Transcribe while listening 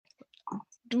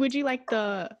would you like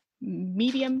the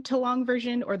medium to long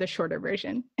version or the shorter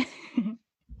version?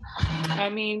 I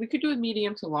mean, we could do a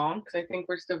medium to long because I think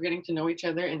we're still getting to know each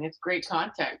other and it's great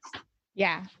context.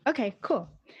 Yeah. Okay, cool.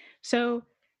 So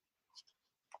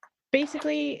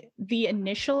basically, the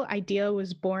initial idea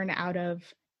was born out of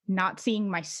not seeing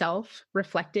myself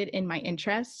reflected in my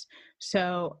interests.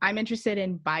 So I'm interested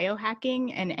in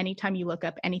biohacking. And anytime you look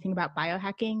up anything about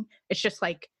biohacking, it's just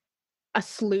like a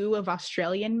slew of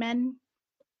Australian men.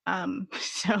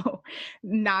 So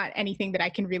not anything that I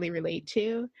can really relate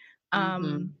to. Um,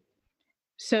 Hmm.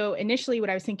 so initially, what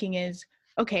I was thinking is,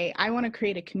 okay, I want to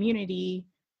create a community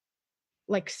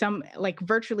like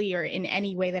virtually or in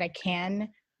any way that I can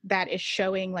that is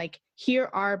showing like here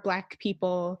are black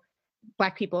people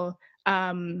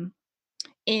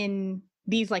in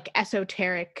these like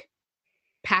esoteric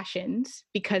passions,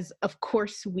 because of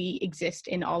course we exist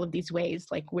in all of these ways.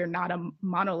 Like we're not a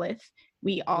monolith,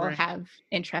 we all Right. have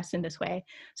interests in this way.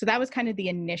 So that was kind of the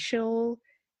initial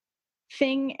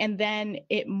thing, and then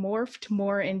it morphed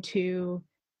more into,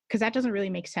 because that doesn't really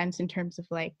make sense in terms of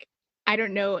like, I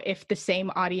don't know if the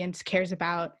same audience cares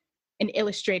about an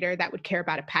illustrator that would care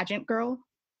about a pageant girl,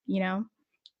 you know.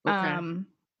 Okay. um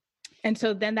and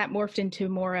so then that morphed into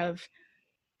more of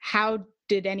how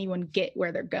did anyone get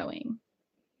where they're going.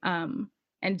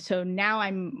 And so now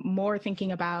I'm more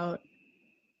thinking about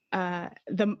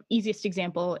the easiest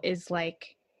example is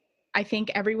like, I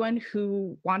think everyone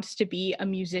who wants to be a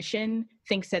musician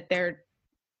thinks that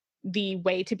the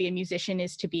way to be a musician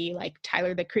is to be like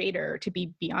Tyler the Creator or to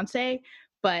be Beyonce.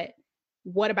 But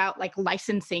what about like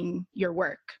licensing your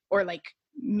work or like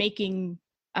making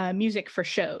music for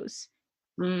shows?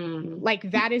 Mm. Like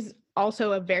that is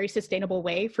also a very sustainable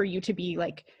way for you to be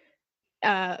like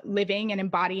living and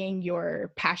embodying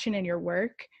your passion and your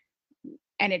work.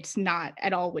 And it's not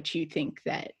at all what you think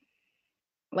that,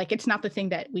 like, it's not the thing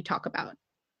that we talk about.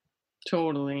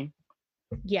 Totally.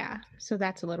 Yeah. So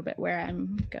that's a little bit where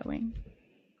I'm going.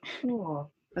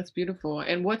 Cool. That's beautiful.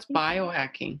 And what's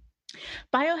biohacking?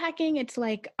 Biohacking,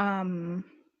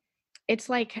 it's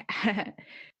like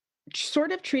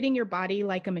sort of treating your body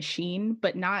like a machine,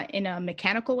 but not in a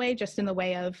mechanical way, just in the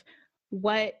way of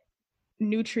what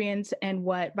nutrients and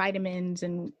what vitamins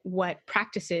and what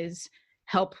practices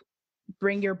help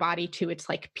bring your body to its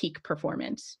like peak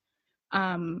performance.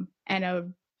 And a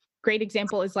great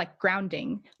example is like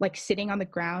grounding, like sitting on the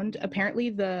ground. Apparently,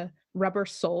 the rubber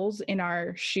soles in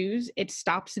our shoes, it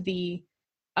stops the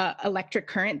electric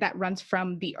current that runs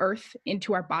from the earth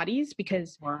into our bodies,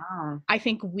 because Wow. I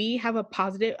think we have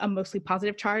a mostly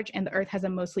positive charge, and the earth has a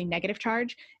mostly negative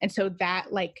charge. And so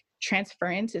that like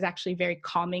transference is actually very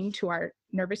calming to our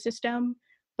nervous system.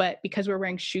 But because we're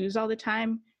wearing shoes all the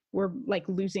time, we're like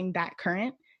losing that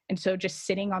current. And so just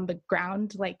sitting on the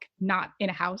ground, like not in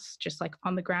a house, just like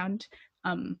on the ground,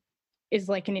 um, is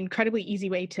like an incredibly easy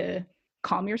way to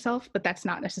calm yourself. But that's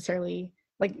not necessarily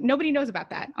like, nobody knows about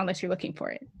that unless you're looking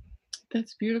for it.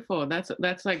 That's beautiful.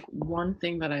 That's like one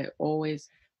thing that I always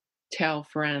tell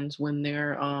friends when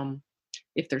they're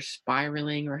if they're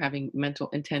spiraling or having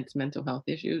intense mental health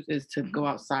issues is to go Mhm.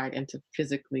 outside and to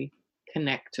physically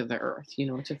connect to the earth, to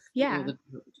feel Yeah. the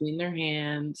dirt between their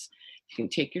hands. You can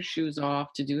take your shoes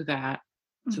off to do that.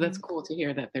 So that's Mhm. cool to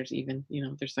hear that there's even,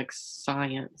 there's like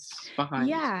science behind what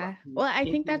Yeah. we Well, I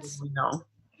think think that's we know.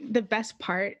 the best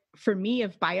part for me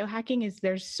of biohacking is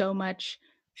there's so much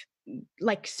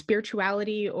like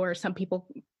spirituality, or some people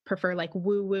prefer like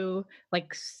woo woo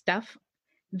like stuff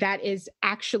that is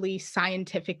actually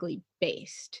scientifically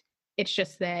based. It's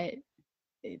just that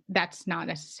that's not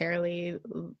necessarily,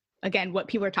 again, what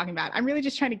people are talking about. I'm really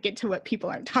just trying to get to what people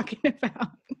aren't talking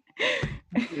about.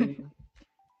 Mhm.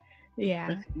 Yeah.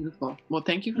 That's beautiful. Well,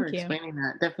 thank you for Thank you. explaining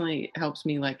that. Definitely helps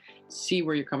me like see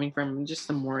where you're coming from in just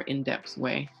a more in-depth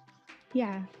way.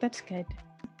 Yeah, that's good.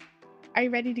 Are you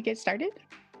ready to get started?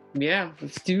 Yeah,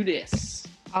 let's do this.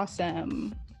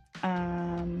 Awesome.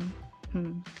 Um,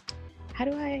 hmm. How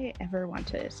do I ever want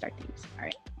to start these? All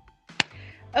right.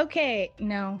 Okay.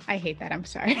 No, I hate that. I'm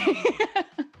sorry.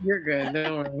 You're good.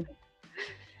 Don't worry.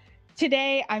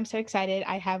 Today, I'm so excited.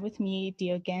 I have with me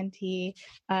Dioganti.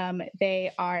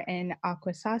 They are an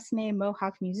Akwesasne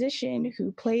Mohawk musician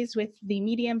who plays with the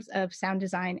mediums of sound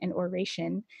design and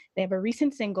oration. They have a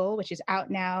recent single, which is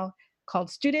out now, called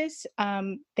Studis.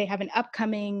 They have an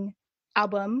upcoming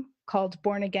album called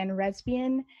Born Again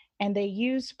Lesbian, and they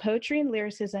use poetry and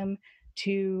lyricism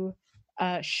to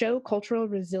show cultural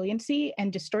resiliency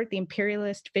and distort the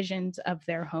imperialist visions of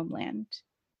their homeland.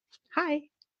 Hi.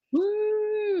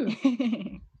 Woo!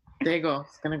 There you go.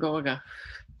 It's gonna go again.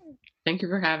 Thank you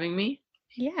for having me.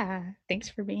 Yeah, thanks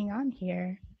for being on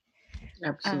here.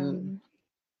 Absolutely. Um,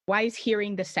 Why is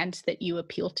hearing the sense that you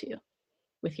appeal to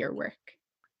with your work?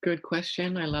 Good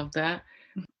question. I love that.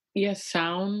 Yes,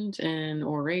 sound and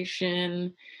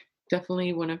oration,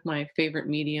 definitely one of my favorite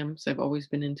mediums. I've always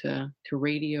been into to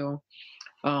radio,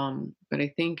 but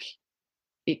I think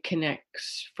it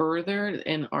connects further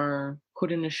in our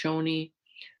Haudenosaunee,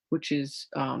 which is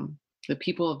the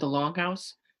people of the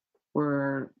Longhouse,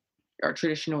 where our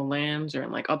traditional lands are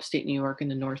in like upstate New York in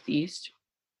the Northeast,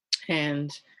 and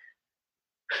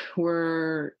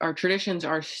where our traditions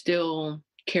are still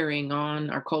carrying on,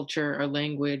 our culture, our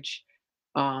language,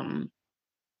 um,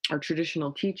 our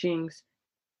traditional teachings,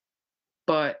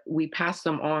 but we pass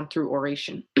them on through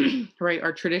oration, right?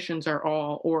 Our traditions are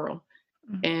all oral.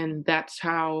 Mm. And that's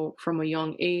how, from a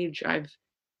young age, I've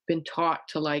been taught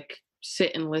to like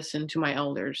sit and listen to my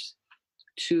elders,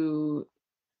 to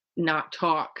not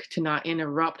talk, to not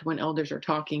interrupt when elders are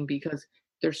talking, because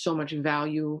there's so much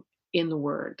value in the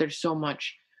word. There's so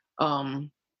much um,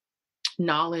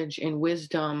 knowledge and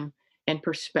wisdom and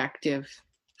perspective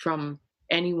from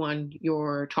anyone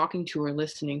you're talking to or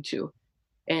listening to,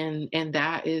 and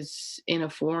that is in a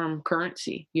form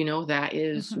currency, that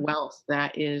is Mhm. wealth,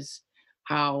 that is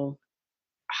how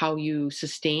you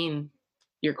sustain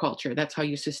your culture, that's how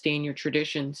you sustain your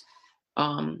traditions.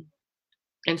 um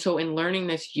and so in learning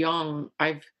this young,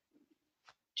 I've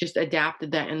just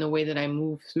adapted that in the way that I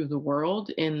move through the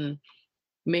world, in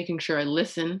making sure I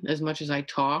listen as much as I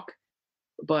talk,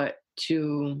 but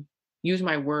to use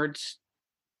my words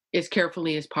as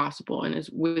carefully as possible and as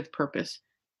with purpose.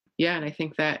 Yeah, and I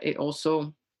think that it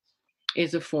also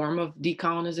is a form of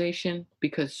decolonization,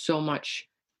 because so much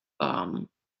um,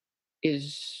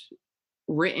 is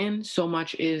written, so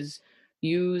much is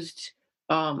used.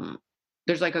 Um,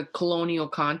 there's like a colonial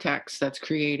context that's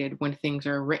created when things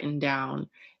are written down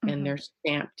and Mhm. they're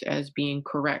stamped as being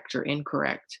correct or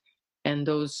incorrect. And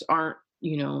those aren't,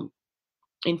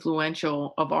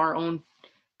 influential of our own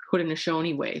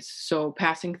Haudenosaunee ways. So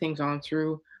passing things on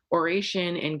through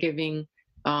oration and giving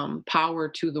power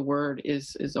to the word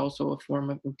is also a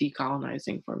form of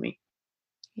decolonizing for me.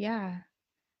 Yeah.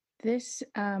 This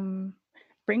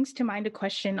brings to mind a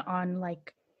question on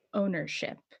like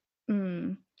ownership.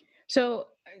 Mm. So,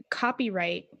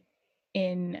 copyright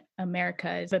in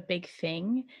America is a big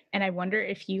thing. And I wonder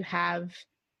if you have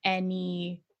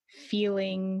any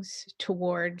feelings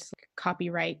towards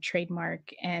copyright, trademark,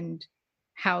 and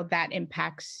how that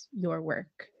impacts your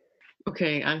work.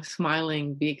 Okay, I'm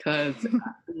smiling because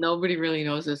nobody really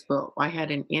knows this, but I had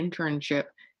an internship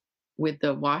with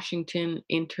the Washington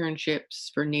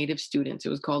Internships for Native Students. It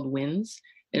was called WINS,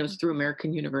 and it was Mhm. through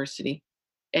American University.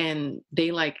 And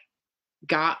they like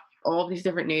got all these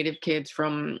different Native kids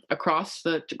from across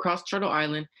Turtle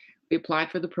Island. We applied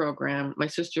for the program. My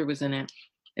sister was in it,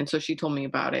 and so she told me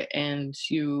about it. And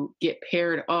you get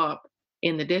paired up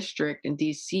in the district in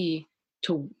DC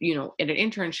to, at an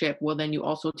internship. Well, then you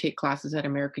also take classes at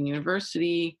American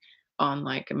University on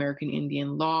like American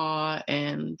Indian law,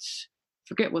 and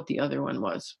forget what the other one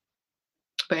was.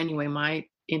 But anyway, my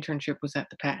internship was at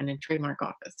the Patent and Trademark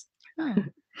Office. Oh.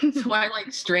 So I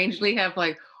like strangely have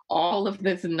like all of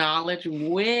this knowledge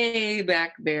way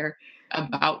back there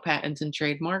about patents and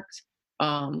trademarks.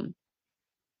 Um,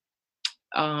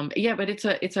 yeah, but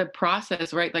it's a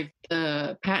process, right? Like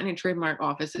the Patent and Trademark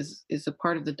Office is a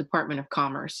part of the Department of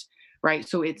Commerce, right?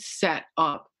 So it's set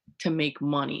up to make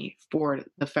money for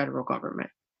the federal government.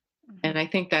 Mhm. And I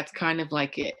think that's kind of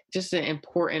like just an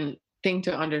important thing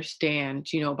to understand,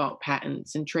 about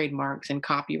patents and trademarks and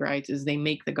copyrights, is they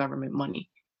make the government money.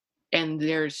 And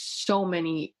there's so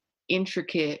many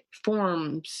intricate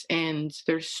forms, and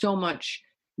there's so much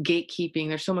gatekeeping,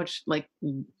 there's so much like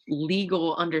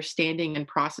legal understanding and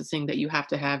processing that you have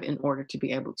to have in order to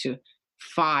be able to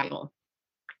file,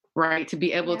 right, to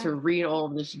be able Yeah. to read all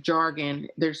of this jargon.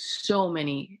 There's so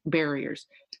many barriers.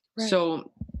 Right.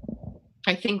 So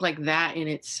I think like that in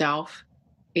itself,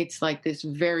 it's like this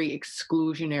very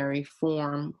exclusionary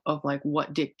form of like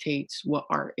what dictates what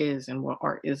art is and what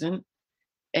art isn't.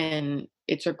 And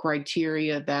it's a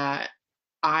criteria that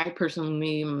I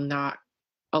personally am not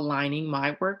aligning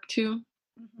my work to.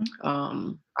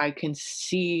 Mhm. I can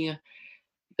see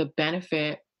the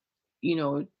benefit,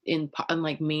 in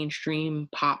like mainstream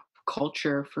pop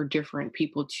culture, for different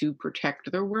people to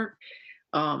protect their work,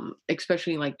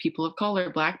 especially like people of color,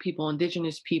 Black people,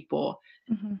 Indigenous people,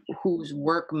 Mhm. whose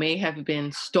work may have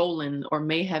been stolen or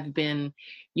may have been,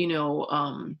 you know,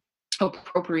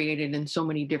 appropriated in so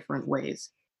many different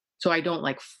ways. So I don't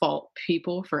like fault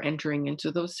people for entering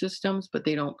into those systems, but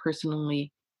they don't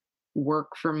personally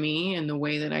work for me in the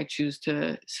way that I choose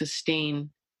to sustain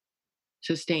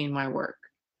my work.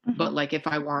 Hmm. But like if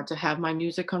I want to have my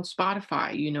music on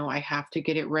Spotify, I have to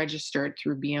get it registered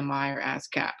through BMI or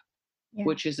ASCAP, Yeah.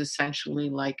 which is essentially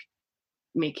like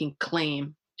making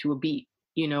claim to a beat,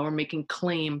 or making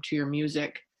claim to your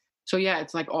music. So yeah,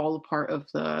 it's like all a part of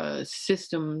the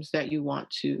systems that you want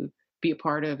to be a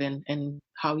part of, and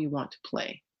how you want to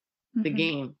play the Hmm.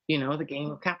 game, the game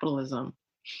of capitalism.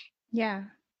 Yeah.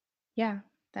 Yeah.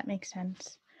 That makes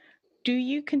sense. Do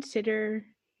you consider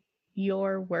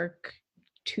your work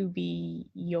to be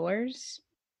yours?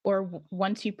 Or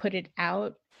once you put it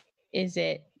out, is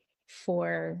it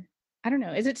for, I don't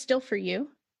know, is it still for you?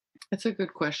 That's a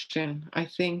good question. I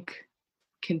think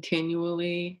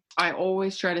continually, I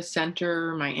always try to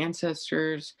center my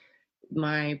ancestors,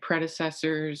 my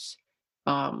predecessors,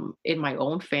 in my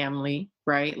own family,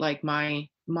 right? Like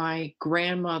my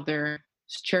grandmother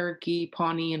is Cherokee,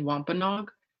 Pawnee, and Wampanoag,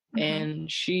 Hmm.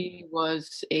 and she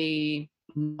was a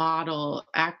model,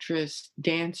 actress,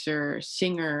 dancer,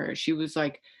 singer. She was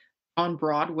like on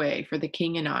Broadway for The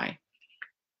King and I. Hmm.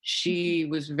 She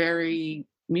was very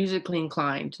musically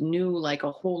inclined, knew like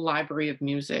a whole library of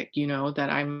music,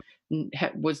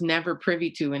 that was never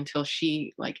privy to until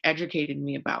she like educated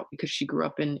me about, because she grew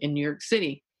up in New York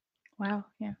City. Wow.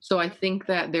 Yeah. So I think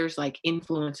that there's like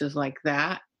influences like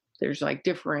that. There's like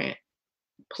different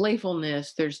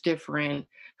playfulness, there's different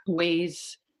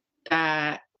ways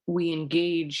that we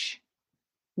engage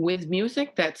with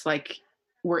music that's like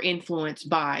we're influenced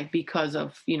by because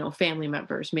of family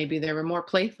members. Maybe they were more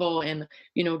playful and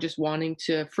just wanting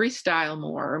to freestyle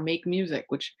more or make music,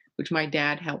 which my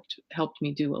dad helped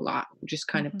me do a lot. Just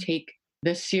kind of Hmm. take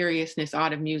the seriousness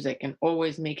out of music and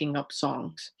always making up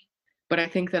songs. But I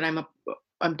think that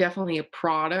I'm definitely a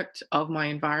product of my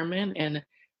environment, and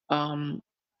um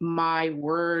my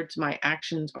words, my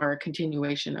actions are a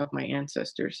continuation of my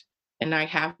ancestors. And I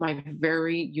have my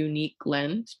very unique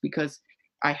lens because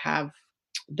I have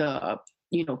the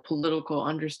political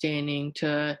understanding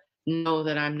to know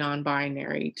that I'm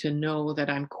non-binary, to know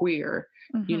that I'm queer,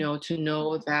 Hmm. to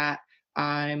know that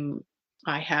I'm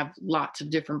I have lots of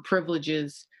different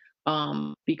privileges,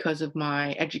 because of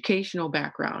my educational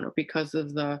background, or because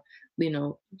of the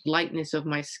lightness of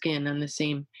my skin, and the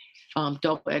same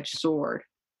double-edged sword.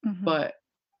 Hmm. But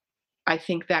I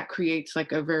think that creates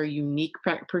like a very unique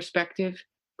perspective.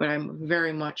 But I'm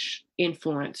very much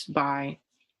influenced by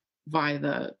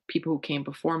the people who came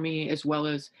before me, as well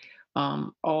as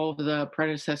all of the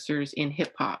predecessors in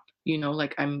hip hop.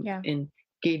 Like I'm Yeah.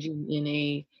 engaging in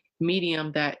a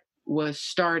medium that was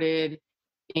started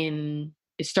in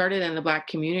the Black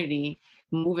community,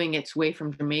 moving its way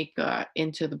from Jamaica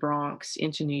into the Bronx,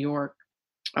 into New York.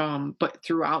 But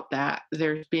throughout that,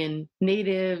 there's been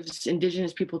natives,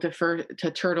 indigenous people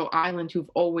to Turtle Island who've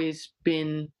always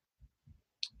been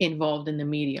involved in the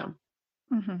medium.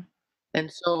 Hmm.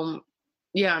 And so,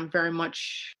 yeah, I'm very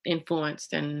much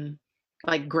influenced and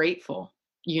like grateful,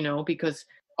 because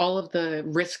all of the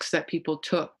risks that people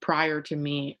took prior to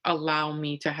me allow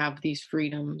me to have these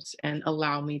freedoms and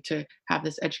allow me to have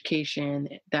this education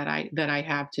that I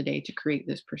have today to create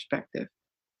this perspective.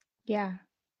 Yeah.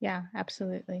 Yeah.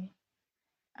 Absolutely.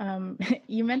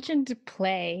 You mentioned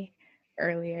play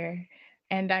earlier,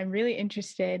 and I'm really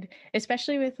interested,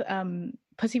 especially with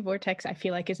Pussy Vortex. I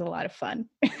feel like is a lot of fun,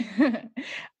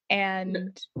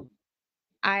 and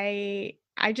I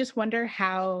just wonder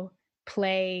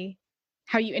play,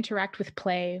 how you interact with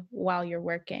play while you're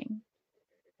working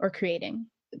or creating.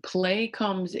 Play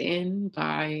comes in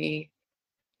by,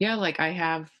 yeah, like I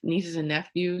have nieces and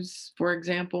nephews, for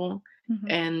example, Hmm.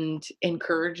 and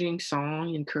encouraging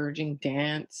song, encouraging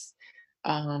dance,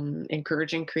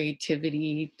 encouraging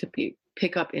creativity to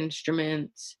pick up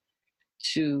instruments,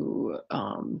 to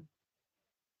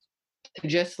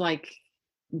just like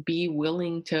be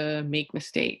willing to make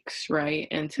mistakes, right?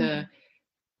 And to Hmm.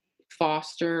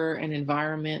 foster an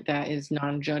environment that is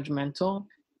non-judgmental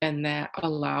and that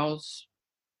allows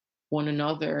one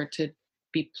another to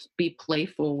be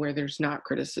playful where there's not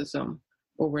criticism,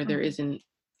 or where there Hmm. isn't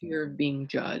fear of being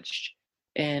judged.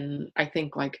 And I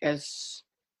think like as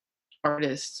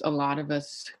artists, a lot of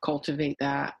us cultivate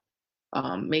that.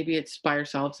 Maybe it's by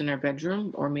ourselves in our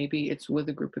bedroom, or maybe it's with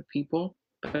a group of people.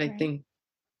 But I Right. think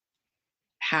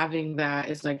having that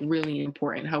is like really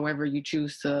important, however you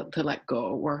choose to let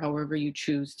go, or however you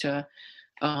choose to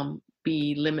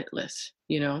be limitless.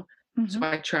 So Hmm.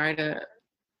 I try to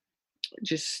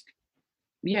just,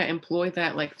 yeah, employ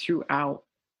that like throughout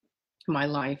my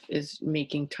life, is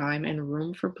making time and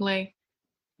room for play.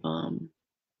 um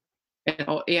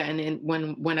and yeah, and then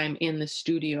when I'm in the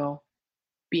studio,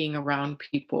 being around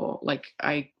people, like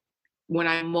I when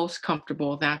I'm most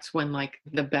comfortable, that's when like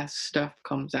the best stuff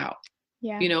comes out.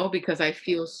 Yeah. because I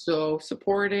feel so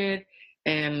supported.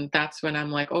 And that's when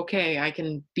I'm like, okay, I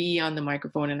can be on the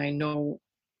microphone and I know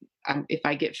if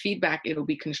I get feedback, it'll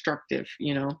be constructive.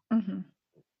 Hmm.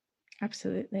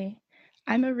 Absolutely.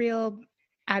 I'm a real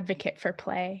advocate for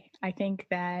play. I think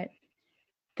that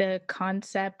the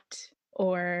concept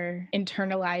or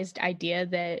internalized idea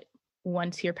that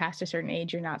once you're past a certain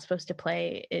age, you're not supposed to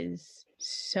play is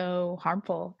so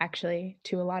harmful, actually,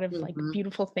 to a lot of like Hmm.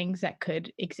 beautiful things that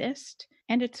could exist.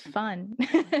 And it's fun.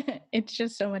 It's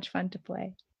just so much fun to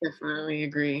play. Definitely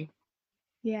agree.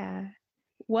 Yeah.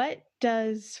 What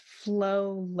does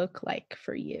flow look like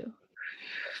for you?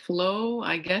 Flow,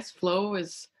 I guess flow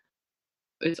is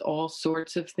all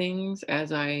sorts of things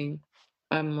as I'm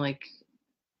like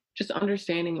just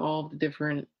understanding all the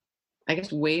different, I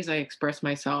guess, ways I express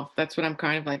myself. That's what I'm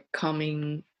kind of like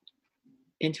coming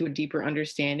into a deeper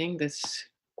understanding this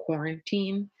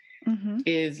quarantine Hmm.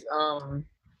 is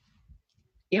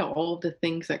yeah, all the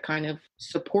things that kind of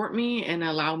support me and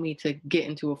allow me to get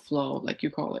into a flow, like you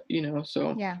call it.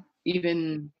 So Yeah.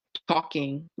 even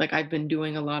talking, like I've been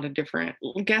doing a lot of different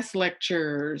guest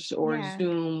lectures or Yeah.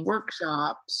 Zoom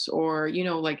workshops, or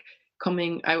like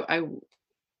coming. I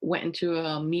went into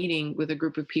a meeting with a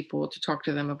group of people to talk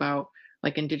to them about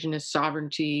like indigenous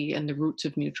sovereignty and the roots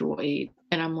of mutual aid.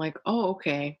 And I'm like, oh,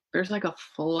 okay, there's like a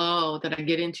flow that I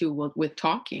get into with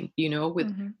talking, with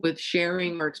Hmm.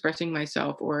 sharing or expressing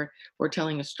myself, or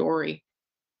telling a story.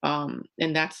 And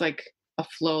that's like a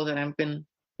flow that I've been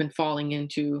falling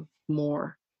into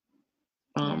more.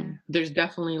 Yeah. There's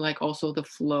definitely like also the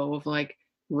flow of like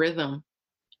rhythm,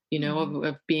 Hmm.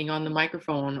 of being on the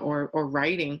microphone or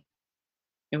writing.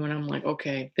 And when I'm like,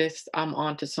 okay, I'm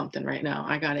onto something right now.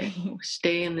 I gotta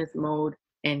stay in this mode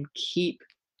and keep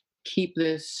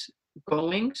this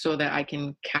going so that I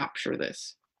can capture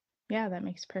this. Yeah, that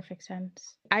makes perfect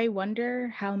sense. I wonder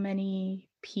how many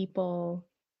people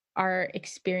are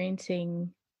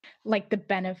experiencing like the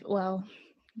benefit. Well,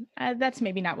 that's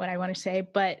maybe not what I want to say,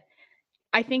 but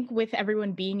I think with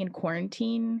everyone being in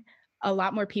quarantine, a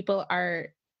lot more people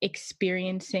are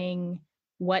experiencing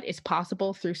what is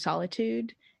possible through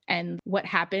solitude and what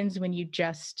happens when you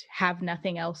just have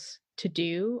nothing else to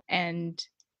do. And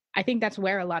I think that's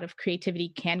where a lot of creativity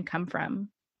can come from.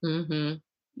 Hmm.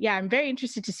 Yeah, I'm very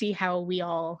interested to see how we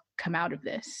all come out of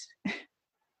this.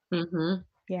 Hmm.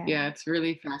 Yeah. Yeah, it's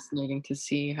really fascinating to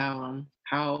see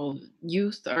how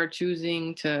youth are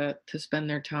choosing to spend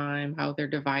their time, how they're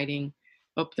dividing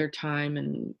up their time,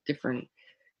 and different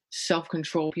self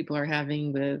control people are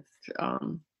having with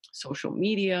um, social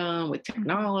media, with Mhm.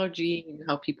 technology, and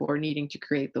how people are needing to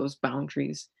create those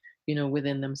boundaries,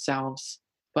 within themselves.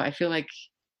 But I feel like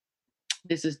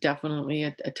this is definitely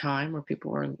a time where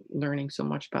people are learning so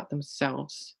much about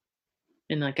themselves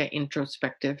in like an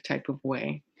introspective type of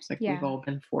way. It's like we've Yeah, all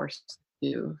been forced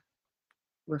to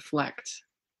reflect.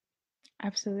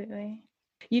 absolutely.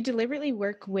 You deliberately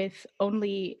work with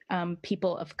only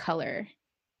people of color.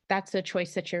 That's a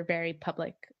choice that you're very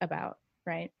public about,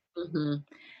 right? Hmm.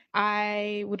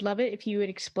 I would love it if you would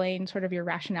explain sort of your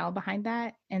rationale behind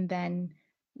that. And then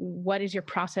what is your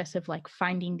process of like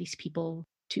finding these people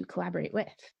to collaborate with?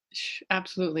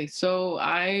 Absolutely. So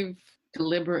I've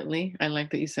deliberately, I like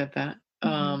that you said that,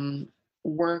 Hmm.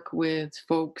 work with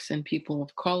folks and people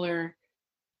of color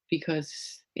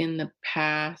because in the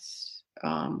past,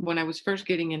 when I was first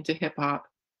getting into hip hop,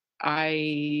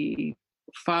 I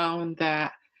found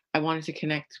that I wanted to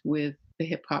connect with the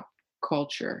hip hop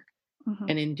culture. Hmm.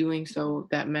 And in doing so,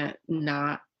 that meant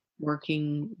not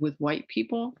working with white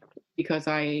people because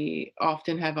I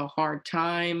often have a hard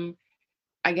time,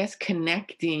 I guess,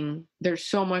 connecting. There's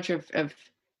so much of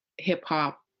hip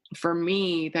hop for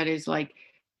me that is like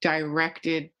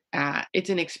directed at, it's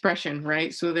an expression,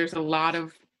 right? So there's a lot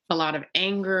of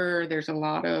anger, there's a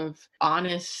lot of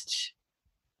honest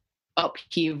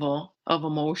upheaval of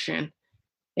emotion.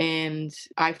 And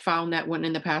I found that when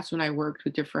in the past when I worked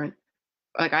with different,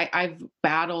 like I've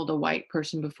battled a white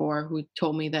person before who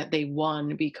told me that they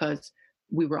won because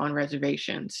we were on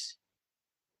reservations.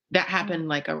 That Oh, happened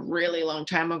like a really long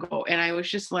time ago. And I was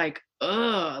just like,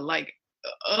 ugh, like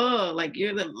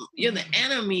you're the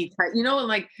enemy type,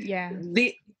 like yeah.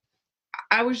 the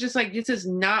I was just like, this is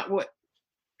not what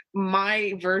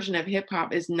my version of hip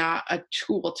hop is, not a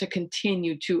tool to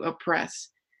continue to oppress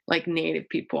like native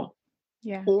people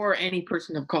Yeah. or any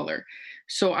person of color.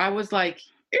 So I was like,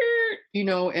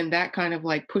 and that kind of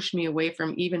like pushed me away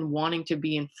from even wanting to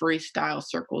be in freestyle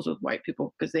circles with white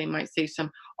people because they might say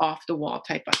some off the wall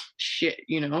type of shit.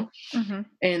 Hmm.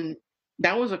 And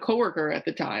that was a coworker at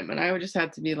the time. And I would just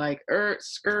had to be like,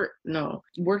 skirt, no.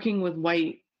 Working with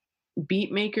white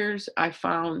beat makers, I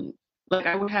found like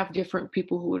I would have different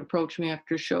people who would approach me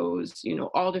after shows,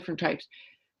 all different types.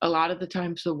 A lot of the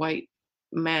times the white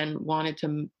men wanted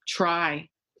to try,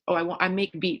 oh, I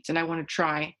make beats and I want to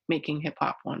try making hip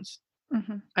hop ones.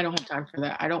 Mhm. I don't have time for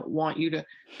that. I don't want you to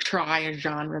try a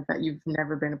genre that you've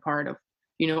never been a part of.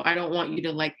 I don't want you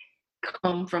to like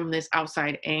come from this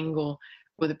outside angle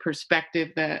with a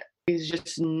perspective that is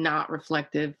just not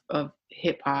reflective of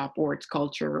hip hop or its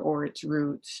culture or its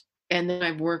roots. And then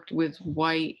I've worked with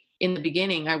in the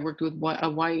beginning, I worked with a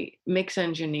white mix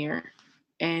engineer,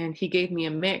 and he gave me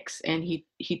a mix, and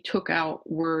he took out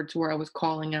words where I was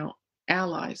calling out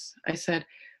allies. I said,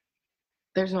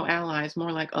 there's no allies,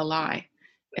 more like a lie.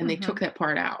 And they took Mhm. that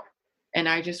part out. And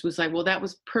I just was like, well, that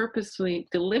was purposely,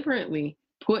 deliberately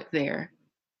put there.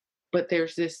 But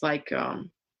there's this like,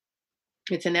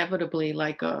 it's inevitably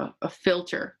like a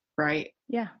filter, right?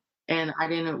 Yeah. And I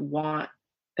didn't want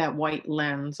that white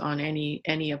lens on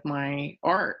any of my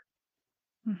art.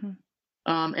 Mhm.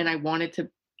 And I wanted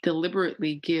to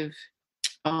deliberately give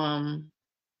um,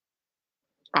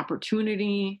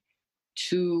 opportunity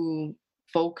to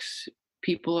folks,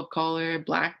 people of color,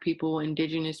 Black people,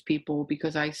 Indigenous people,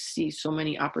 because I see so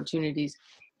many opportunities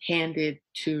handed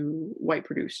to white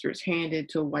producers, handed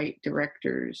to white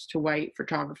directors, to white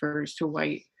photographers, to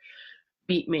white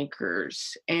beat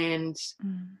makers. And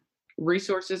Mm.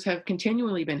 resources have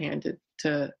continually been handed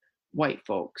to white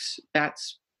folks.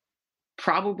 That's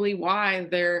probably why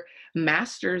they're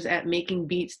masters at making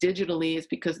beats digitally, is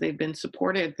because they've been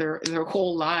supported their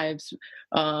whole lives.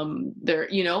 They're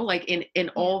like in Yeah.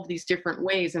 all of these different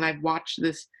ways, and I've watched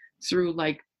this through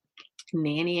like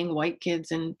nannying white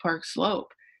kids in Park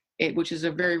Slope, which is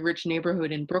a very rich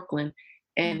neighborhood in Brooklyn.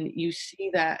 Mm. And you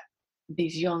see that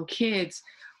these young kids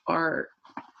are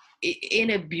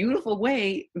in a beautiful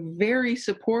way very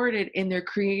supported in their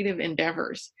creative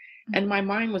endeavors. And Mhm. my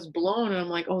mind was blown, and I'm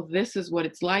like, oh, this is what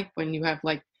it's like when you have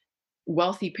like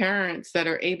wealthy parents that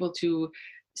are able to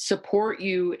support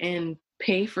you and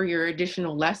pay for your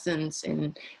additional lessons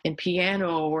in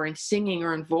piano or in singing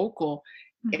or in vocal.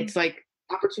 Mhm. It's like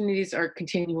opportunities are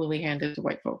continually handed to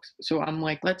white folks. So I'm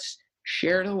like, let's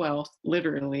share the wealth,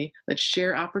 literally. Let's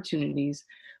share opportunities.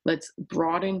 Let's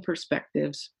broaden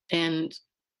perspectives and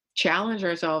challenge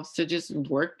ourselves to just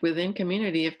work within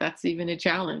community, if that's even a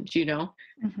challenge.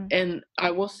 Mhm. And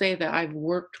I will say that I've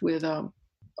worked with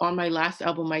on my last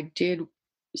album, I did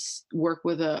work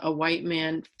with a white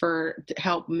man for to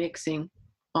help mixing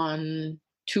on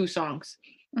 2 songs,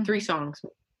 3 Mhm. songs.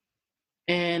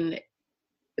 And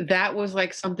that was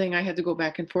like something I had to go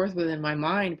back and forth with in my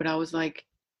mind. But I was like,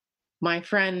 my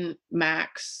friend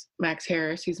Max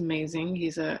Harris, he's amazing.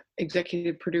 He's a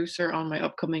executive producer on my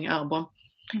upcoming album,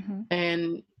 Mhm.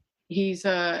 and he's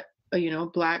a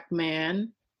Black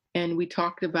man. And we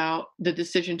talked about the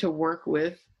decision to work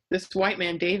with this white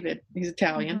man, David. He's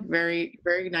Italian, Mhm. very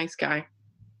very nice guy.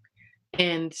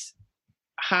 And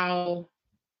how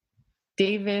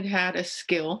David had a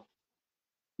skill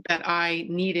that I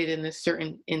needed in this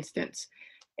certain instance.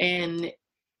 And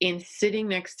in sitting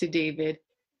next to David,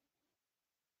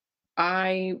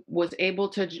 I was able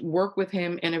to work with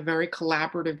him in a very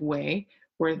collaborative way,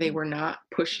 where they Mhm. were not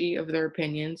pushy of their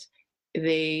opinions.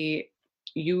 They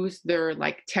used their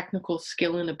like technical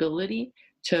skill and ability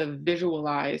to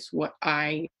visualize what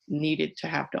I needed to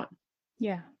have done.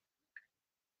 Yeah.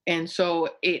 And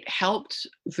so it helped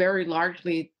very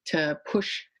largely to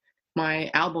push my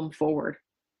album forward,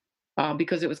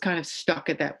 because it was kind of stuck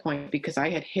at that point, because I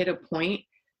had hit a point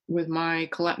with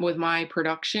with my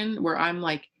production where I'm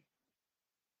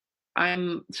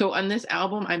so on this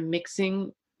album, I'm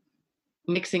mixing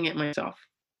it myself.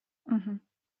 Mhm.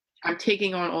 I'm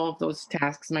taking on all of those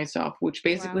tasks myself, which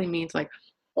basically Wow. means like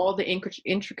all the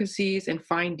intricacies and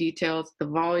fine details, the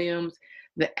volumes,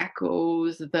 the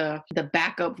echoes, the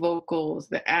backup vocals,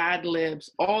 the ad libs,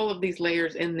 all of these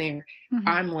layers in there. Mhm.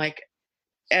 I'm like,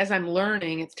 as I'm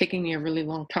learning, it's taking me a really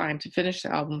long time to finish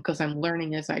the album because I'm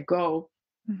learning as I go.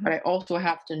 But Mhm. I also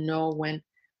have to know when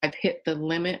I've hit the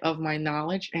limit of my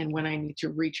knowledge and when I need to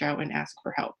reach out and ask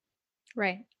for help.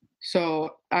 Right.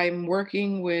 So I've worked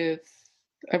with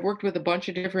a bunch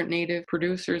of different native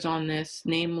producers on this,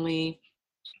 namely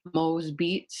Mo's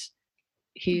Beats.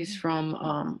 He's Mhm.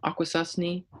 from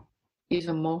Akwesasne. He's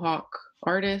a Mohawk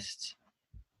artist.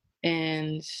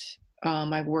 And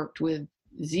I've worked with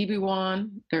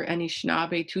Zibiwan, their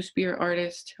Anishinaabe Two-Spirit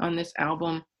artist, on this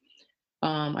album.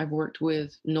 I've worked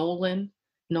with Nolan.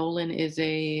 Nolan is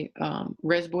a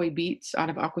Resboy Beats out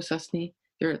of Akwesasne.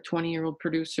 They're a 20-year-old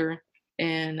producer.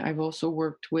 And I've also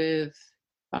worked with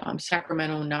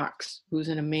Sacramento Knox, who's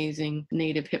an amazing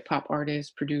native hip hop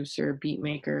artist, producer, beat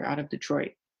maker out of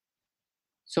Detroit.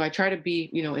 So I try to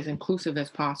be, as inclusive as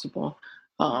possible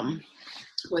um,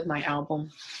 with my album.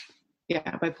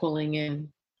 Yeah, by pulling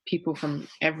in people from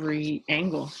every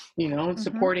angle, and Mm-hmm.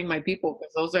 supporting my people,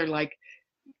 because those are like,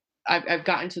 I've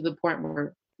gotten to the point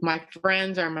where my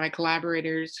friends are my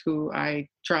collaborators who I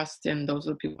trust, and those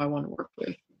are the people I want to work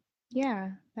with.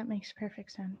 Yeah, that makes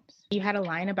perfect sense. You had a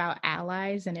line about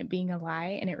allies and it being a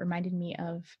lie, and it reminded me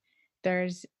of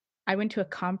there's I went to a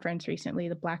conference recently,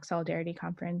 the Black Solidarity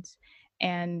Conference,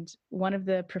 and one of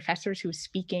the professors who was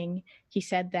speaking, he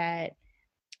said that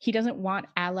he doesn't want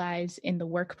allies in the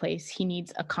workplace. He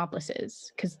needs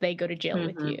accomplices because they go to jail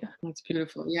with you. That's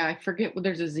beautiful. Yeah, I forget what,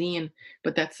 there's a zine,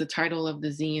 but that's the title of the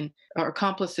zine. Or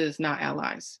accomplices, not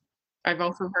allies. I've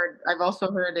also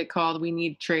heard it called "We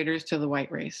Need Traitors to the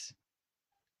White Race."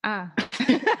 Ah.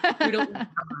 We don't.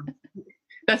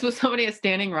 That's what somebody at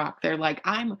Standing Rock. They're like,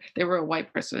 They were a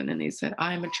white person, and they said,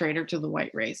 "I'm a traitor to the white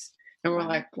race." And we're Wow.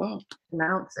 like, "Well,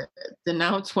 denounce it.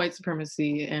 Denounce white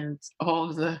supremacy and all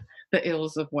of the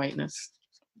ills of whiteness."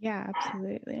 Yeah,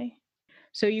 absolutely.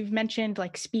 So you've mentioned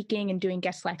like speaking and doing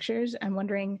guest lectures. I'm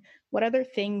wondering what other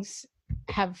things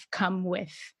have come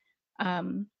with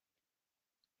um,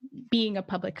 being a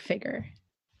public figure.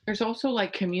 There's also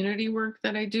like community work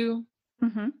that I do.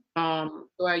 Mm-hmm.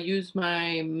 So I use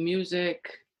my music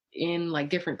in like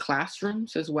different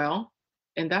classrooms as well.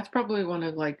 And that's probably one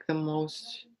of like the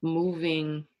most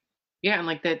moving, yeah, and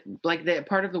like that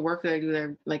part of the work that I do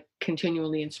that like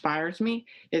continually inspires me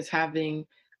is having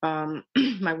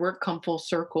my work come full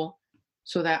circle,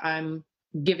 so that I'm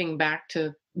giving back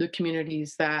to the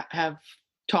communities that have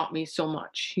taught me so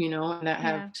much, and that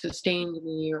have Yeah. sustained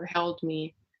me or held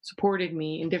me, supported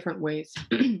me in different ways.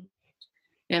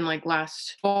 And like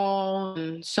last fall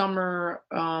and summer,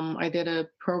 I did a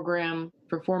program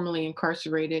for formerly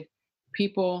incarcerated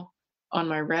people on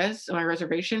my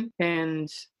reservation, and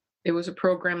it was a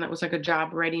program that was like a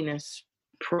job readiness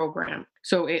program.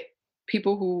 So it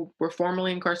people who were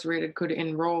formerly incarcerated could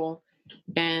enroll,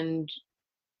 and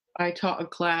I taught a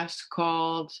class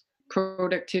called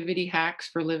Productivity Hacks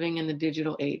for Living in the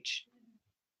Digital Age.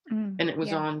 And it was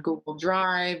Yeah. on Google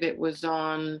Drive, it was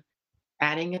on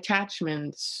adding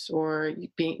attachments, or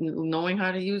knowing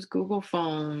how to use Google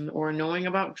Phone, or knowing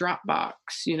about Dropbox,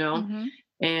 Mm-hmm.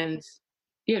 and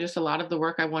yeah, just a lot of the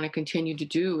work I want to continue to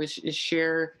do is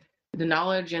share the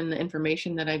knowledge and the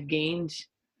information that I've gained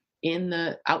in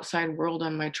the outside world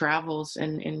on my travels,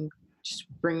 and just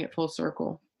bring it full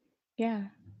circle. Yeah.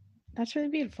 That's really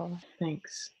beautiful.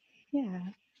 Thanks. Yeah.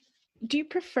 Do you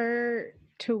prefer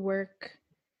to work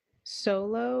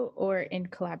solo or in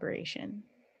collaboration?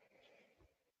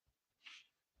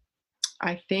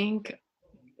 I think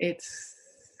it's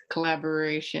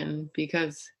collaboration,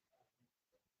 because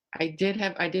I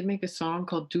did make a song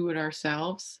called "Do It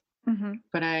Ourselves," Mm-hmm.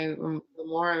 but the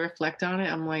more I reflect on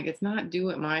it, I'm like, it's not "do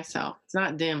it myself." It's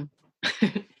not dim.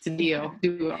 It's Yeah. Dio.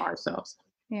 Do it ourselves.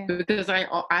 Yeah. Because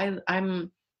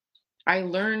I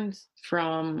learned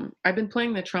from I've been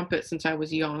playing the trumpet since I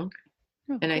was young,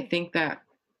 Oh, and I cool. think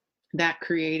that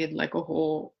created like a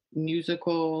whole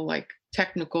musical, like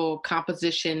technical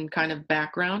composition kind of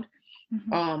background.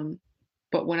 Mm-hmm. Um,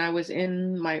 but when I was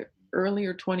in my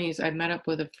earlier 20s, I met up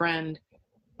with a friend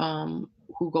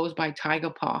who goes by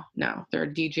Tyga Paw now. They're a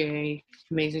DJ,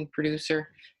 amazing producer,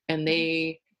 and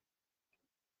they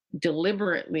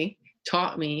deliberately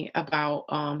taught me about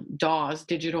DAWs,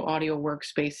 digital audio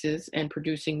workspaces, and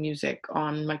producing music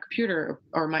on my computer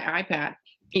or my iPad,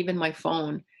 even my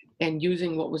phone, and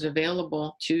using what was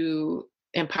available to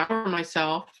empower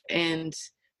myself. And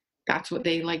that's what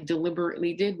they like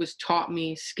deliberately did, was taught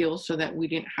me skills so that we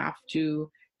didn't have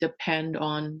to depend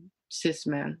on cis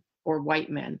men or white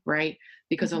men, right?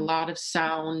 Because a Mm-hmm. lot of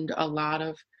sound, a lot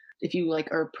of, if you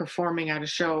like are performing at a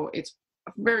show, it's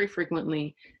very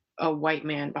frequently a white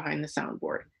man behind the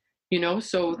soundboard,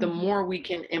 so the Mm-hmm. more we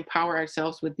can empower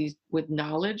ourselves with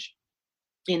knowledge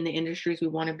in the industries we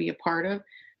want to be a part of,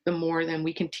 the more then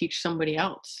we can teach somebody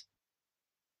else.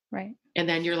 Right. And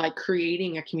then you're like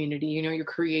creating a community, you're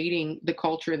creating the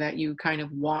culture that you kind of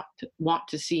want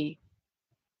to see.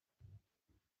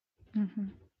 Mm-hmm.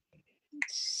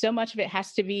 So much of it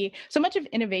has to be, so much of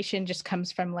innovation just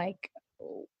comes from like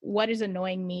what is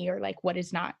annoying me or like what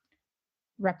is not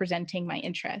representing my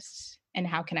interests, and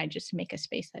how can I just make a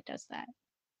space that does that.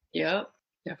 Yep,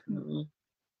 definitely.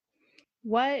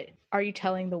 What are you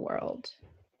telling the world?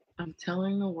 I'm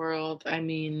telling the world, I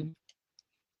mean,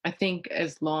 I think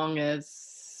as long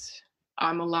as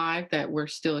I'm alive, that we're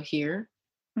still here.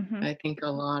 Mm-hmm. I think a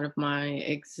lot of my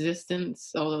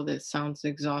existence, although this sounds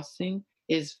exhausting,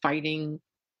 is fighting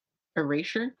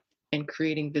erasure and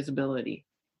creating visibility.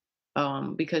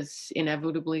 because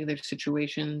inevitably there's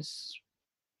situations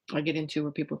I get into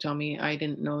where people tell me I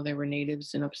didn't know there were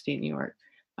natives in upstate New York.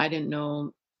 I didn't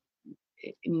know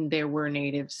there were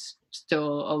natives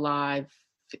still alive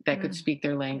that could Mm, speak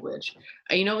their language.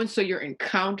 And so yeah.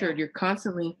 you're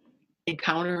constantly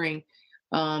encountering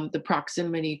the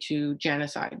proximity to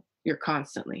genocide.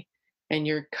 And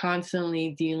you're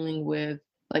constantly dealing with,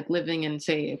 like, living in,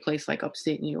 say, a place like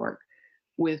upstate New York,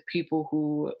 with people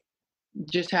who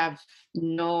just have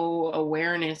no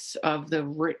awareness of the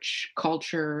rich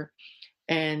culture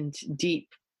and deep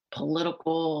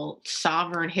political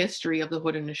sovereign history of the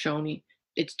Haudenosaunee.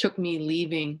 It took me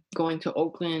leaving, going to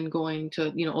Oakland, going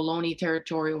to, Ohlone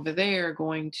territory over there,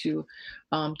 going to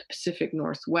the Pacific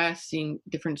Northwest, seeing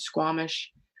different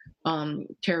Squamish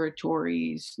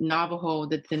territories, Navajo,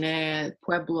 the Diné,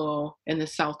 Pueblo in the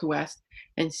Southwest,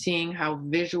 and seeing how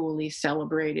visually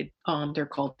celebrated their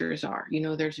cultures are.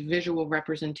 There's visual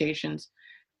representations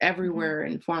Hmm. everywhere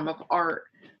in form of art,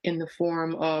 in the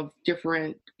form of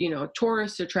different,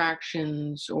 tourist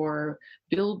attractions or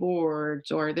billboards,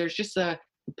 or there's just a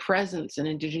presence, an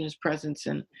indigenous presence,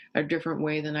 in a different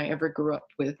way than I ever grew up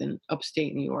with in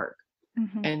upstate New York.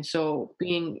 Hmm. And so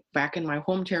being back in my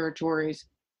home territories,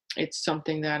 it's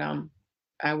something that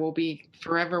I will be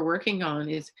forever working on,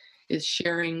 is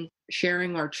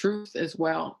sharing our truth as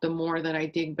well. The more that I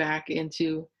dig back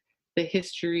into the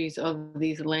histories of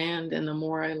these land, and the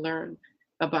more I learn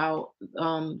about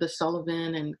the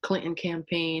Sullivan and Clinton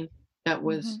campaign that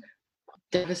was Hmm.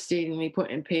 devastatingly put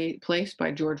in place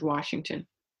by George Washington.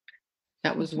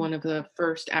 That was Hmm. one of the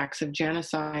first acts of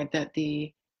genocide that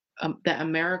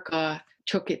America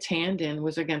took its hand in,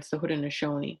 was against the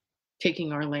Haudenosaunee,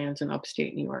 taking our lands in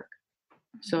upstate New York.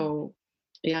 Hmm. So,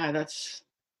 yeah, that's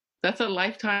a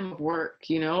lifetime of work.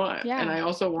 And Yeah. I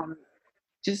also want to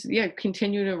just, yeah,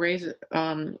 continue to raise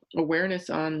awareness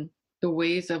on the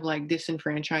ways of, like,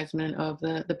 disenfranchisement of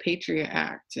the Patriot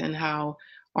Act, and how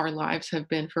our lives have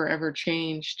been forever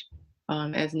changed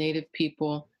as Native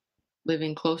people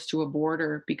living close to a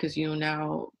border, because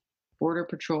now border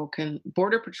patrol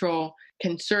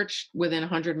can search within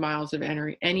 100 miles of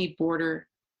any border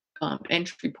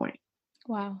entry point,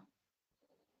 Wow.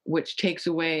 which takes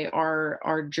away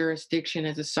our jurisdiction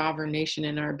as a sovereign nation,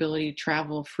 and our ability to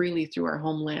travel freely through our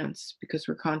homelands, because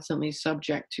we're constantly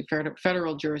subject to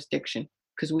federal jurisdiction,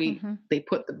 because Hmm. they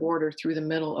put the border through the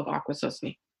middle of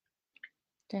Akwesasne.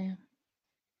 Damn.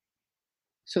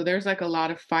 So there's, like, a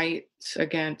lot of fights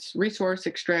against resource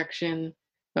extraction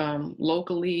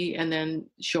locally, and then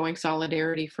showing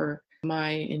solidarity for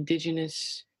my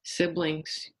indigenous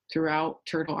siblings throughout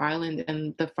Turtle Island,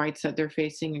 and the fights that they're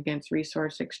facing against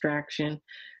resource extraction,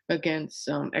 against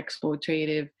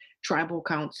exploitative tribal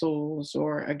councils,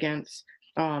 or against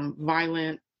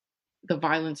the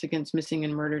violence against missing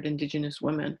and murdered indigenous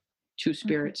women, two Hmm.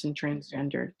 spirits, and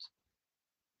transgenders.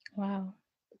 Wow.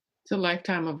 It's a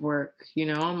lifetime of work.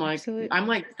 I'm like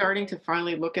Absolutely. starting to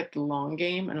finally look at the long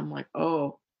game, and I'm like,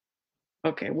 oh,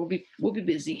 okay, we'll be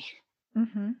busy.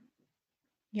 Hmm.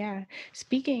 Yeah.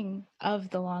 Speaking of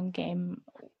the long game,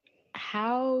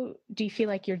 how do you feel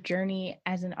like your journey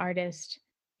as an artist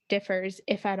differs,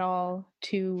 if at all,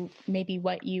 to maybe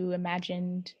what you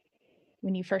imagined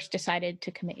when you first decided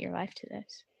to commit your life to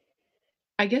this?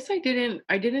 I guess I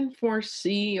didn't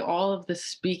foresee all of the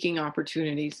speaking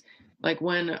opportunities. Like,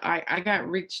 when I got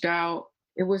reached out,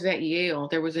 it was at Yale.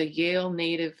 There was a Yale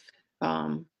Native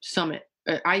summit,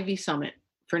 Ivy Summit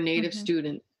for Native Hmm.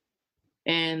 students,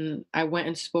 and I went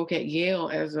and spoke at Yale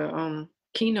as a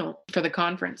keynote for the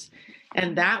conference.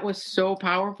 And that was so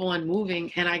powerful and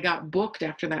moving. And I got booked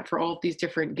after that for all of these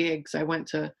different gigs. I went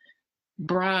to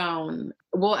Brown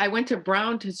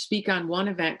to speak on one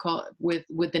event called with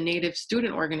the Native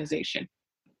Student Organization.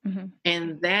 Hmm.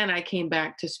 And then I came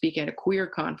back to speak at a queer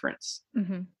conference.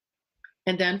 Hmm.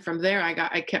 And then from there,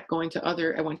 I kept going to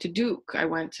I went to Duke. I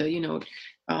went to,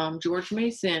 George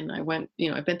Mason.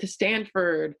 I've been to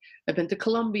Stanford. I've been to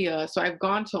Columbia. So I've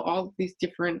gone to all of these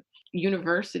different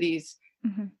universities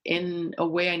Hmm. in a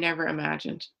way I never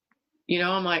imagined.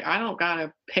 I'm like, I don't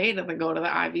gotta pay to go to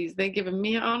the Ivies. They giving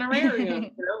me an honorarium.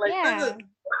 Like, this is Yeah.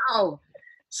 wow.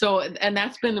 So, and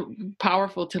that's been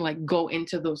powerful, to, like, go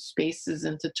into those spaces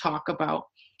and to talk about,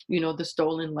 the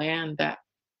stolen land that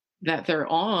they're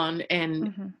on,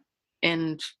 Hmm.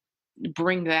 and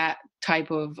bring that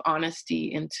type of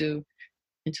honesty into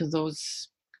those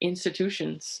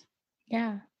institutions.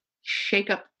 Yeah. Shake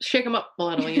them up a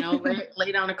little,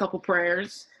 lay down a couple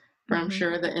prayers for, I'm Hmm.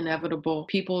 sure, the inevitable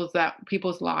people's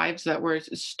lives that were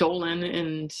stolen,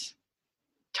 and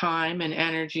time and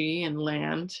energy and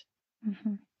land.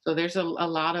 Hmm. So there's a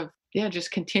lot of yeah,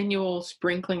 just continual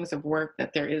sprinklings of work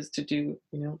that there is to do,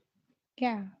 you know.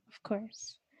 Yeah, of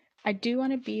course. I do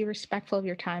want to be respectful of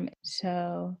your time,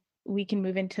 so we can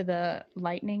move into the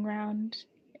lightning round,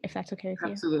 if that's okay with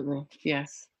you. Absolutely.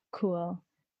 Yes. Cool.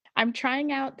 I'm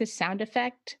trying out the sound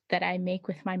effect that I make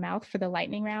with my mouth for the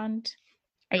lightning round.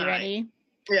 Are you Nice. ready?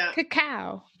 Yeah.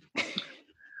 Cacao.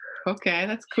 Okay,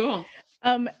 that's cool.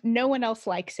 No one else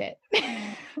likes it.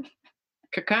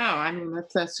 Cacao. I mean,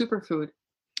 that's a superfood.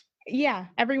 Yeah,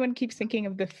 everyone keeps thinking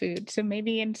of the food, so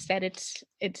maybe instead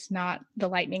it's not the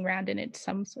lightning round and it's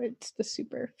the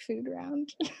super food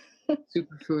round.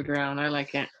 Superfood round. I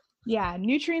like it. Yeah,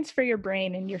 nutrients for your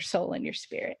brain and your soul and your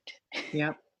spirit.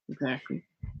 Yep. Exactly.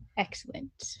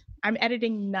 Excellent. I'm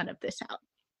editing none of this out.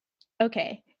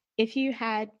 Okay, if you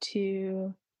had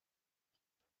to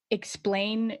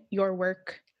explain your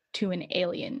work to an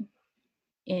alien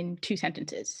in 2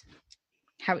 sentences,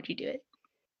 how would you do it?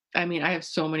 I mean, I have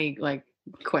so many like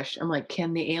questions. I'm like,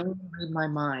 can the alien read my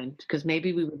mind? Because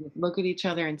maybe we would just look at each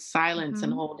other in silence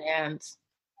and Mhm. hold hands.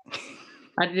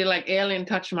 I'd be like, alien,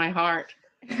 touch my heart.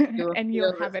 You will And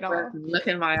you'll feel have this it breath all. and look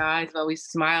in my eyes while we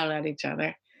smile at each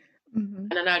other. Mhm.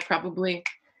 And then I'd probably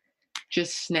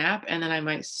just snap and then I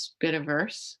might spit a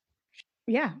verse.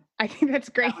 Yeah, I think that's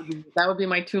great. That would be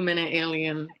my 2-minute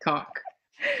alien talk.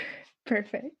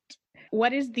 Perfect.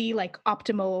 What is the like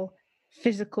optimal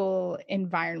physical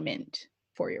environment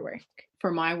for your work?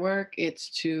 For my work, it's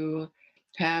to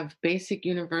have basic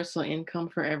universal income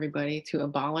for everybody, to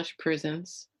abolish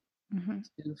prisons, Mhm.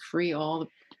 to free all the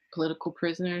political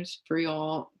prisoners, free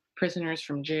all prisoners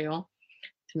from jail,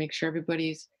 to make sure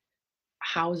everybody's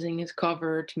housing is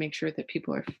covered, to make sure that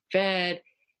people are fed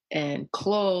and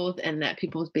clothed and that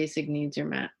people's basic needs are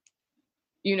met.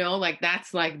 You know, like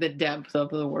that's like the depth of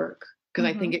the work. Because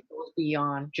I think Mhm. it goes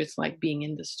beyond just like being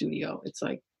in the studio. It's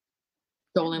like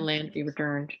stolen Yeah. land be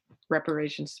returned,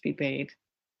 reparations to be paid.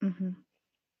 Mhm.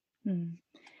 Mm.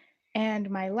 And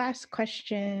my last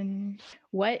question,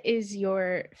 what is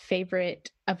your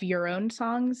favorite of your own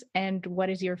songs and what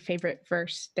is your favorite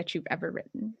verse that you've ever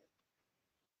written?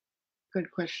 Good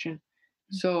question.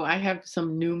 So I have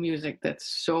some new music that's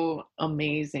so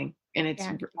amazing, and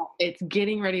Yeah. it's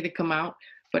getting ready to come out,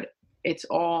 but it's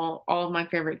all of my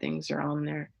favorite things are on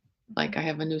there. Like I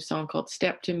have a new song called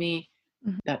 "Step to Me."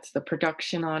 Mhm. That's the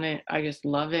production on it. I just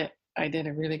love it. I did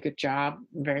a really good job.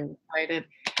 I'm very excited.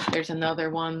 There's another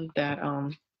one that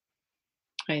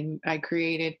I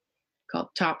created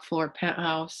called "Top Floor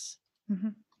Penthouse."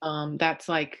 Mhm. That's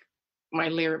like my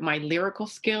lyrical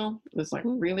skill is like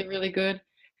Ooh. really good.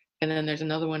 And then there's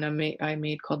another one I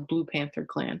made called Blue Panther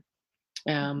Clan.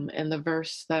 And the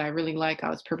verse that I really like, I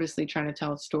was purposely trying to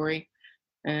tell a story,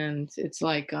 and it's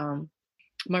like,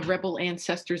 my rebel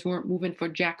ancestors weren't moving for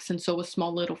Jackson, so a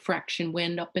small little fraction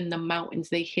went up in the mountains.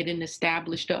 They hid and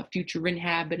established a future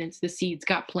inhabitants. The seeds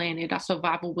got planted. Our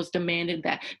survival was demanded.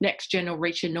 That next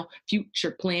generation, no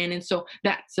future planning. So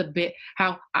that's a bit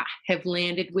how I have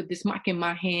landed with this mic in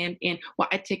my hand, and why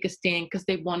I take a stand, because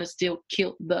they want to still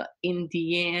kill the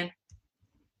Indian.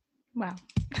 Wow.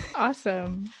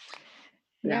 Awesome.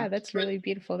 Yeah. Yeah, that's really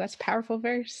beautiful. That's powerful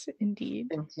verse indeed.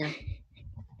 Thank you.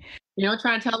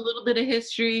 Trying to tell a little bit of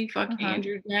history, fuck Uh-huh.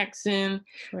 Andrew Jackson,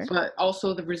 Sure. but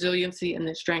also the resiliency and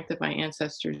the strength of my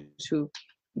ancestors who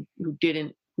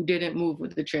didn't move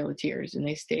with the Trail of Tears, and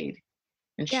they stayed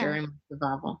and Yeah. sharing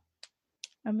survival.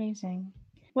 Amazing.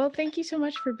 Well, thank you so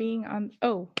much for being on.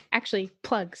 Oh, actually,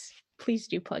 plugs. Please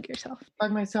do plug yourself.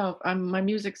 Like myself, my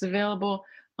music's available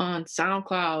on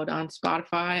SoundCloud, on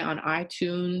Spotify, on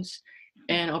iTunes,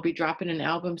 and I'll be dropping an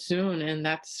album soon. And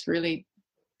that's really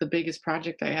the biggest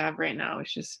project I have right now.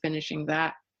 Is just finishing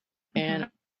that. Mhm.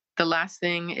 And the last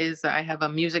thing is that I have a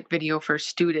music video for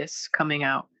Studis coming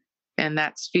out, and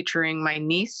that's featuring my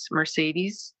niece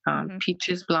Mercedes, Mhm.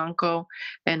 Peaches Blanco,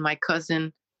 and my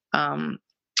cousin um,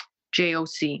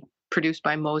 JOC, produced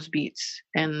by Mo's Beats.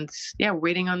 And yeah,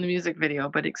 waiting on the music video,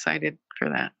 but excited for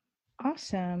that.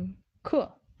 Awesome.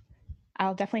 Cool.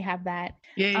 I'll definitely have that.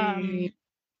 Yay!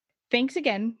 Thanks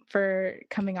again for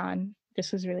coming on.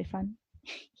 This was really fun.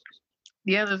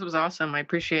 Yeah, this was awesome. I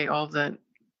appreciate all the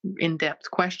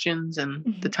in-depth questions and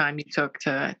the Mhm. time you took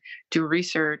to do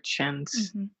research, and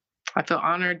Mhm. I feel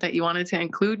honored that you wanted to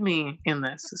include me in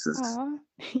this. Aw.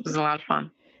 This is a lot of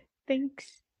fun.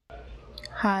 Thanks.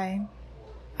 Hi.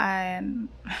 Um,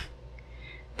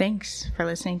 thanks for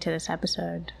listening to this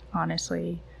episode,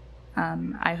 honestly.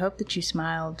 I hope that you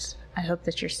smiled. I hope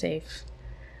that you're safe.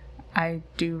 I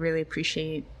do really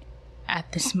appreciate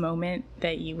at this moment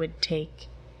that you would take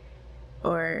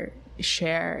or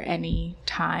share any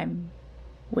time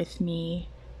with me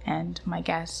and my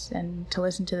guests, and to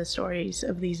listen to the stories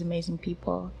of these amazing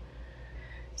people.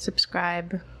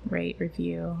 Subscribe, rate,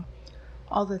 review,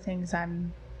 all the things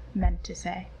I'm meant to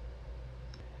say.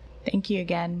 Thank you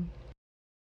again.